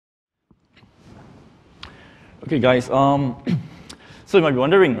Okay, guys. So you might be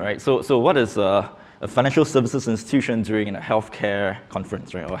wondering, right? So what is a financial services institution doing a healthcare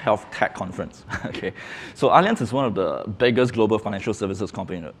conference, right, or health tech conference? Okay. So Allianz is one of the biggest global financial services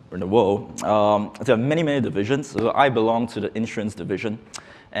company in the world. There are many divisions. So I belong to the insurance division,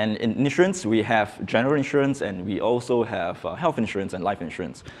 and in insurance we have general insurance, and we also have health insurance and life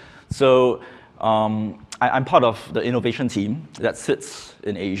insurance. So I'm part of the innovation team that sits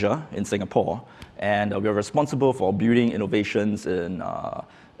in Asia, in Singapore. And we are responsible for building innovations in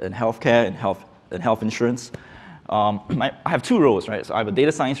healthcare and health insurance. I have two roles, right? So I have a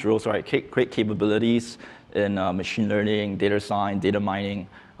data science role, so I create capabilities in machine learning, data science, data mining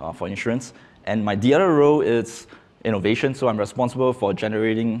for insurance. And the other role is innovation, so I'm responsible for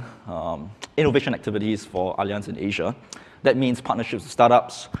generating innovation activities for Allianz in Asia. That means partnerships with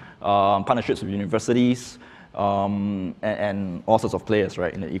startups, partnerships with universities, and all sorts of players,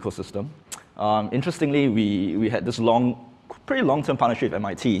 right, in the ecosystem. Interestingly, we had this pretty long-term partnership with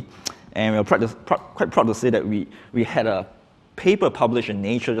MIT, and we were quite proud to say that we had a paper published in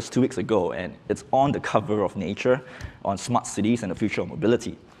Nature just 2 weeks ago, and it's on the cover of Nature on smart cities and the future of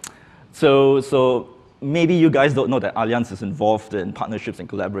mobility. So maybe you guys don't know that Allianz is involved in partnerships and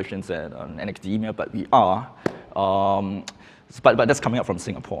collaborations and academia, but we are. But that's coming up from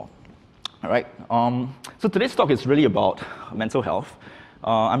Singapore. All right. So today's talk is really about mental health.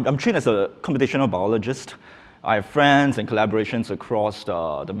 I'm trained as a computational biologist. I have friends and collaborations across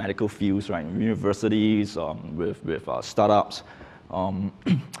the medical fields, right, in universities, with startups.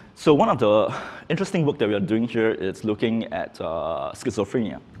 So one of the interesting work that we are doing here is looking at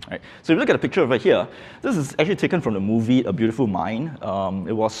schizophrenia. Right? So if you look at the picture over here, this is actually taken from the movie A Beautiful Mind.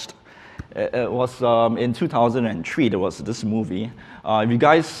 It was in 2003, there was this movie. If you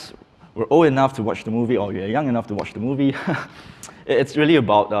guys were old enough to watch the movie, or you're young enough to watch the movie, it's really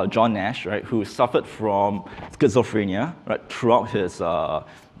about John Nash, right, who suffered from schizophrenia, right, throughout his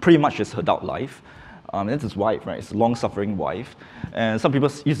pretty much his adult life. That's his wife, right, his long-suffering wife. And some people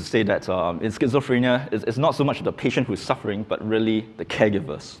used to say that in schizophrenia, it's not so much the patient who's suffering, but really the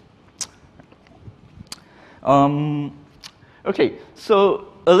caregivers. Okay, so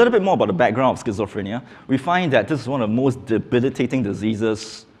a little bit more about the background of schizophrenia. We find that this is one of the most debilitating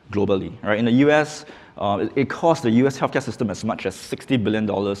diseases globally, right? In the US, it costs the US healthcare system as much as $60 billion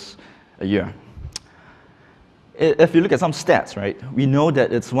a year. If you look at some stats, right, we know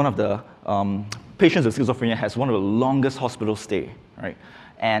that it's one of the patients with schizophrenia has one of the longest hospital stay, right?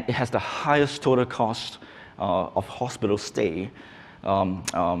 And it has the highest total cost of hospital stay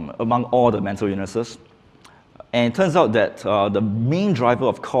among all the mental illnesses. And it turns out that the main driver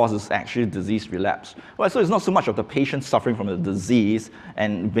of cause is actually disease relapse. Right, so it's not so much of the patient suffering from the disease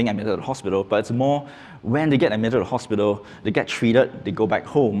and being admitted to the hospital, but it's more when they get admitted to the hospital, they get treated, they go back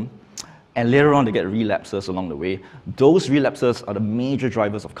home, and later on they get relapses along the way. Those relapses are the major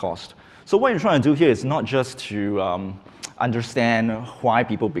drivers of cost. So what you're trying to do here is not just to understand why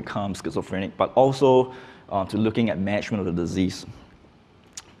people become schizophrenic, but also to looking at management of the disease.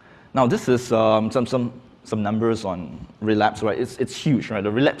 Now this is some numbers on relapse, right? It's huge, right?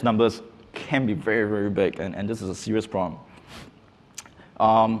 The relapse numbers can be very big, and this is a serious problem.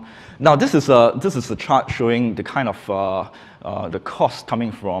 Now this is a chart showing the kind of the cost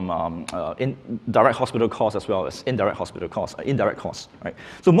coming from direct hospital costs as well as indirect hospital costs, indirect costs, right?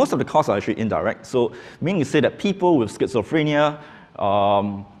 So most of the costs are actually indirect. So meaning to say that people with schizophrenia,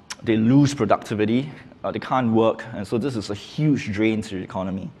 they lose productivity, they can't work, and so this is a huge drain to the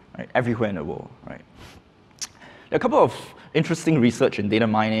economy, right? Everywhere in the world, right? There are a couple of interesting research in data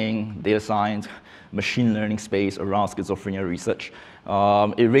mining, data science, machine learning space around schizophrenia research.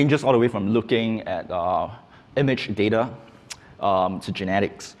 It ranges all the way from looking at image data to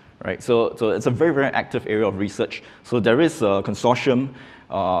genetics, right? So it's a very active area of research. So there is a consortium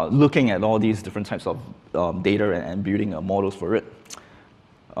looking at all these different types of data and building models for it.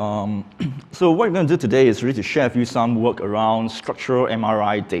 So what we're going to do today is really to share with you some work around structural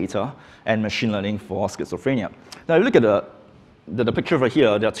MRI data and machine learning for schizophrenia. Now, you look at the picture over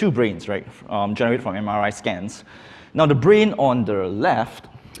here, there are two brains, right, generated from MRI scans. Now, the brain on the left,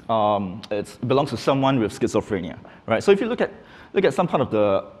 it belongs to someone with schizophrenia, right? So if you look at some part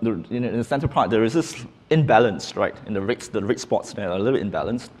of in the center part, there is this imbalance, right, in the red spots there are a little bit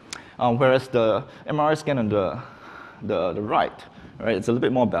imbalanced, whereas the MRI scan on the right, it's a little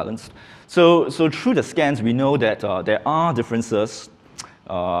bit more balanced. So through the scans, we know that there are differences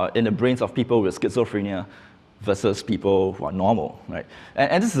in the brains of people with schizophrenia versus people who are normal, right?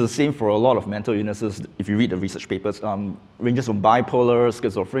 And this is the same for a lot of mental illnesses. If you read the research papers, ranges from bipolar,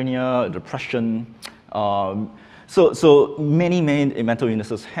 schizophrenia, depression. So many mental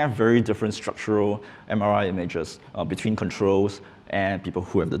illnesses have very different structural MRI images between controls and people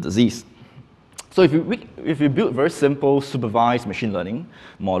who have the disease. So if we build very simple supervised machine learning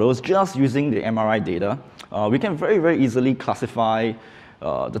models just using the MRI data, we can very, very easily classify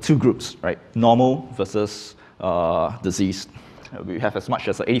the two groups, right? Normal versus diseased. We have as much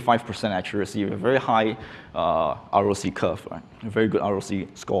as 85% accuracy with a very high ROC curve, right? A very good ROC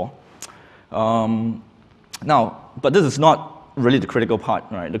score. Now, but this is not really the critical part,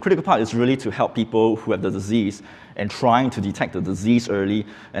 right? The critical part is really to help people who have the disease and trying to detect the disease early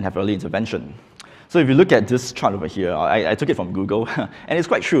and have early intervention. So if you look at this chart over here, I took it from Google, and it's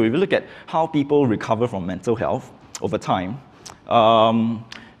quite true. If you look at how people recover from mental health over time,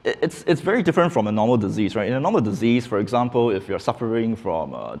 it's very different from a normal disease, right? In a normal disease, for example, if you're suffering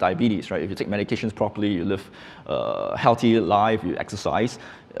from diabetes, right? If you take medications properly, you live a healthy life, you exercise,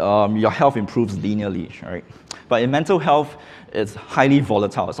 your health improves linearly, right? But in mental health, it's highly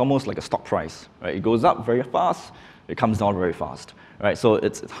volatile. It's almost like a stock price, right? It goes up very fast, it comes down very fast, right? So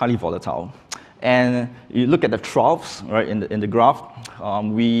it's highly volatile. And you look at the troughs, right, in the graph,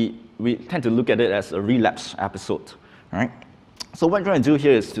 we tend to look at it as a relapse episode, right? So what we're trying to do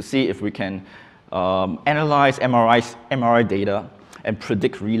here is to see if we can analyze MRI data and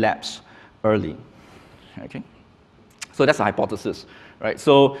predict relapse early, okay? So that's a hypothesis, right?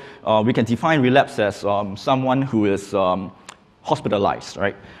 So we can define relapse as someone who is hospitalized,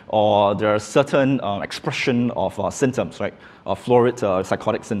 right? Or there are certain expression of symptoms, right? Florid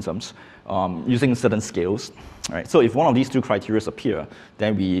psychotic symptoms using certain scales, right? So if one of these two criteria appear,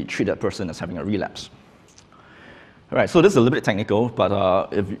 then we treat that person as having a relapse. All right, so this is a little bit technical,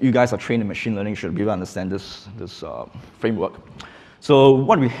 but if you guys are trained in machine learning, you should be able to understand this framework. So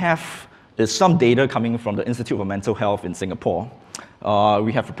what we have is some data coming from the Institute for Mental Health in Singapore.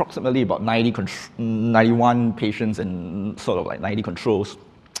 We have approximately about 91 patients and sort of like 90 controls.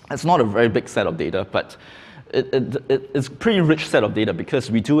 It's not a very big set of data, but it's a pretty rich set of data because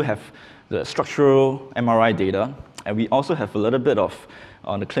we do have the structural MRI data, and we also have a little bit of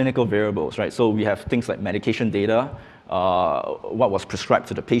the clinical variables, right? So we have things like medication data, what was prescribed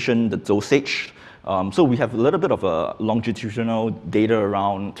to the patient, the dosage. So we have a little bit of a longitudinal data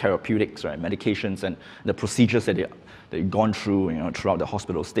around therapeutics, right? Medications and the procedures that they've gone through, throughout the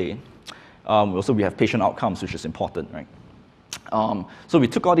hospital stay. Also, we have patient outcomes, which is important, right? So we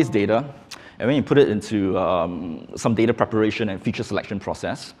took all this data, and when you put it into some data preparation and feature selection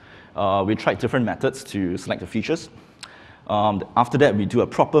process, we tried different methods to select the features. After that, we do a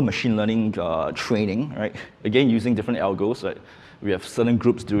proper machine learning training, right? Again, using different algos, right? We have certain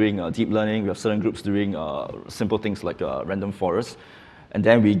groups doing deep learning, we have certain groups doing simple things like random forest, and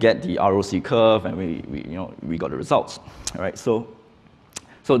then we get the ROC curve, and we got the results, right? So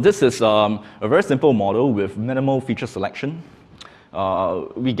this is a very simple model with minimal feature selection.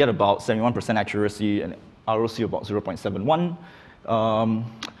 We get about 71% accuracy and ROC about 0.71.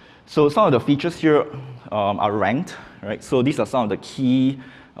 So some of the features here are ranked, right? So these are some of the key,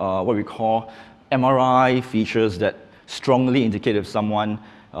 what we call MRI features that strongly indicate if someone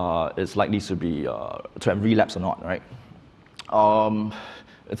is likely to have relapse or not, right?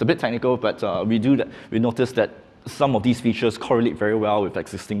 It's a bit technical, but we notice that some of these features correlate very well with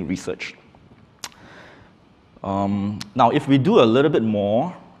existing research. Now, if we do a little bit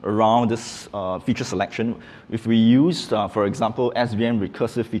more around this feature selection, if we use, for example, SVM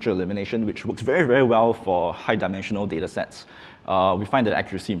recursive feature elimination, which works very, very well for high-dimensional data sets, we find that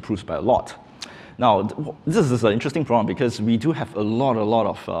accuracy improves by a lot. Now, this is an interesting problem because we do have a lot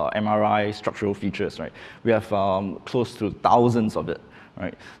of MRI structural features, right? We have close to thousands of it,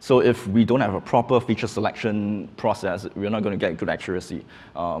 right? So if we don't have a proper feature selection process, we're not going to get good accuracy.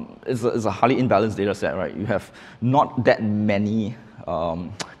 It's a highly imbalanced data set, right? You have not that many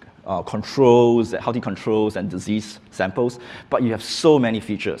controls, healthy controls and disease samples, but you have so many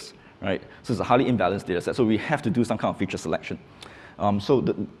features, right? So it's a highly imbalanced data set, so we have to do some kind of feature selection. So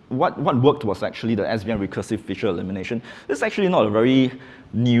what worked was actually the SVM recursive feature elimination. This is actually not a very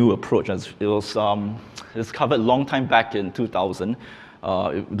new approach. It's covered a long time back in 2000.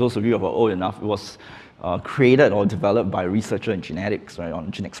 Those of you who are old enough, it was created or developed by a researcher in genetics, right,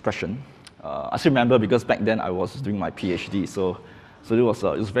 on gene expression. I still remember because back then I was doing my PhD, so it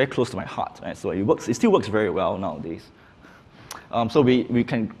was very close to my heart, right? So it still works very well nowadays. So we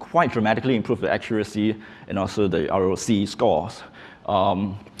can quite dramatically improve the accuracy and also the ROC scores.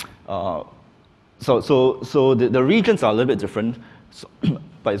 So the regions are a little bit different,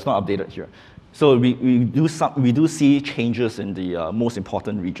 but it's not updated here. So we do see changes in the most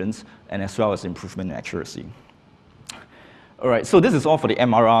important regions, and as well as improvement in accuracy. All right, so this is all for the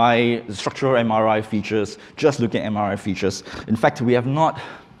MRI, the structural MRI features, just looking at MRI features. In fact, we have not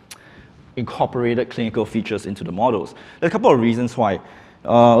incorporated clinical features into the models. There are a couple of reasons why. A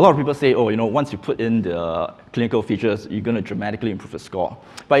lot of people say, oh, once you put in the clinical features, you're going to dramatically improve the score.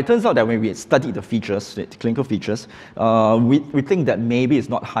 But it turns out that when we study the features, the clinical features, we think that maybe it's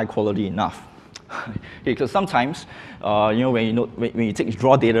not high quality enough. Because sometimes, when you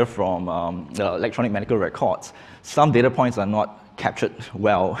draw data from the electronic medical records, some data points are not captured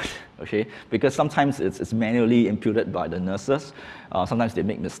well, okay? Because sometimes it's manually imputed by the nurses. Sometimes they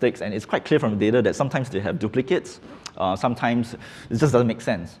make mistakes, and it's quite clear from the data that sometimes they have duplicates. Sometimes it just doesn't make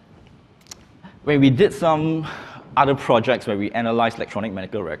sense. When we did some other projects where we analyzed electronic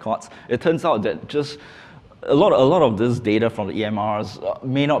medical records, it turns out that just a lot of this data from the EMRs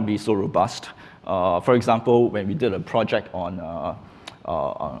may not be so robust. For example, when we did a project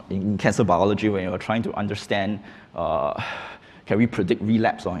in cancer biology, when we were trying to understand can we predict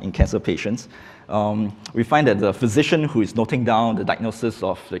relapse in cancer patients, we find that the physician who is noting down the diagnosis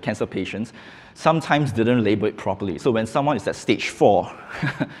of the cancer patients sometimes didn't label it properly. So when someone is at stage 4,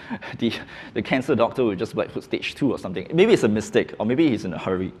 the cancer doctor will just put stage 2 or something. Maybe it's a mistake, or maybe he's in a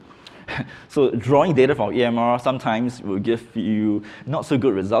hurry. So drawing data from EMR sometimes will give you not so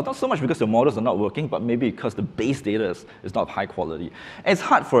good results, not so much because the models are not working, but maybe because the base data is not high quality. And it's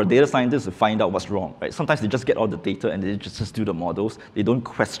hard for a data scientist to find out what's wrong, right? Sometimes they just get all the data and they just do the models. They don't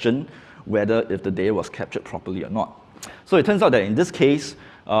question whether if the data was captured properly or not. So it turns out that in this case,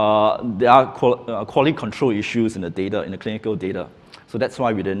 there are quality control issues in the data, in the clinical data. So that's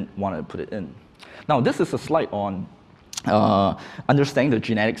why we didn't want to put it in. Now, this is a slide on understanding the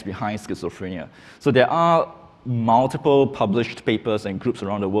genetics behind schizophrenia. So there are multiple published papers and groups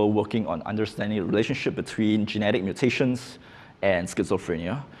around the world working on understanding the relationship between genetic mutations and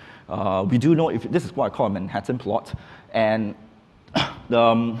schizophrenia. We do know if this is what I call a Manhattan plot, and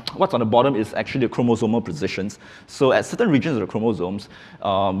what's on the bottom is actually the chromosomal positions. So at certain regions of the chromosomes,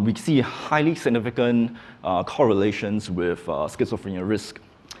 we see highly significant correlations with schizophrenia risk.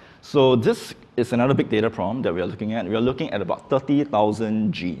 So this is another big data problem that we are looking at. We are looking at about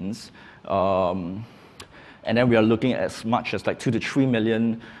 30,000 genes. And then we are looking at as much as like 2 to 3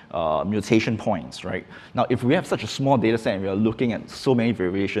 million mutation points, right? Now, if we have such a small data set and we are looking at so many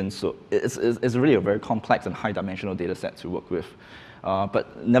variations, so it's really a very complex and high-dimensional data set to work with.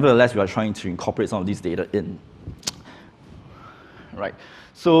 But nevertheless, we are trying to incorporate some of these data in. Right.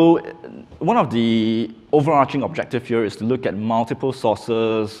 So one of the overarching objectives here is to look at multiple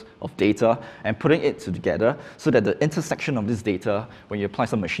sources of data and putting it together so that the intersection of this data, when you apply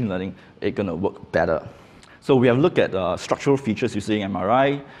some machine learning, it's going to work better. So we have looked at structural features using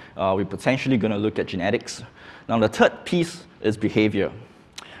MRI. We're potentially going to look at genetics. Now, the third piece is behavior.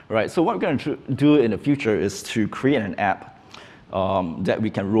 Right. So what we're going to do in the future is to create an app that we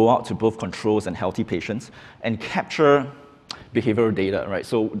can roll out to both controls and healthy patients and capture behavioral data, right?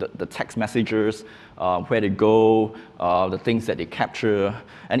 So the text messages, where they go, the things that they capture,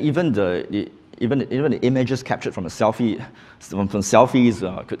 and even the images captured from a selfie, from selfies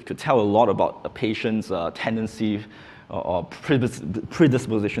could tell a lot about a patient's tendency or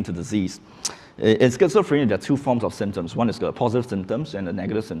predisposition to disease. In schizophrenia, there are two forms of symptoms. One is the positive symptoms and the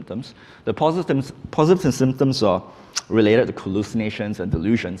negative symptoms. The positive symptoms are related to hallucinations and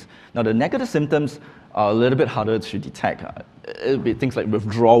delusions. Now, the negative symptoms are a little bit harder to detect. It would be things like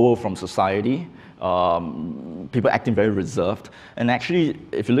withdrawal from society, people acting very reserved. And actually,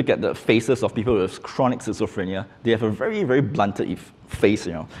 if you look at the faces of people with chronic schizophrenia, they have a very, very blunted face,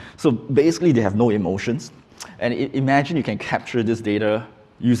 So basically, they have no emotions. And imagine you can capture this data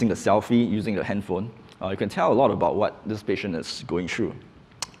using the selfie, using the handphone. You can tell a lot about what this patient is going through.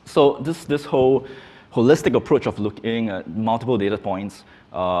 So this whole holistic approach of looking at multiple data points,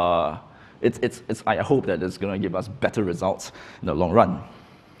 I hope that it's going to give us better results in the long run.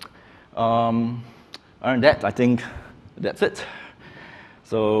 Other than that, I think that's it.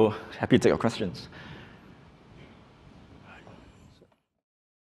 So happy to take your questions.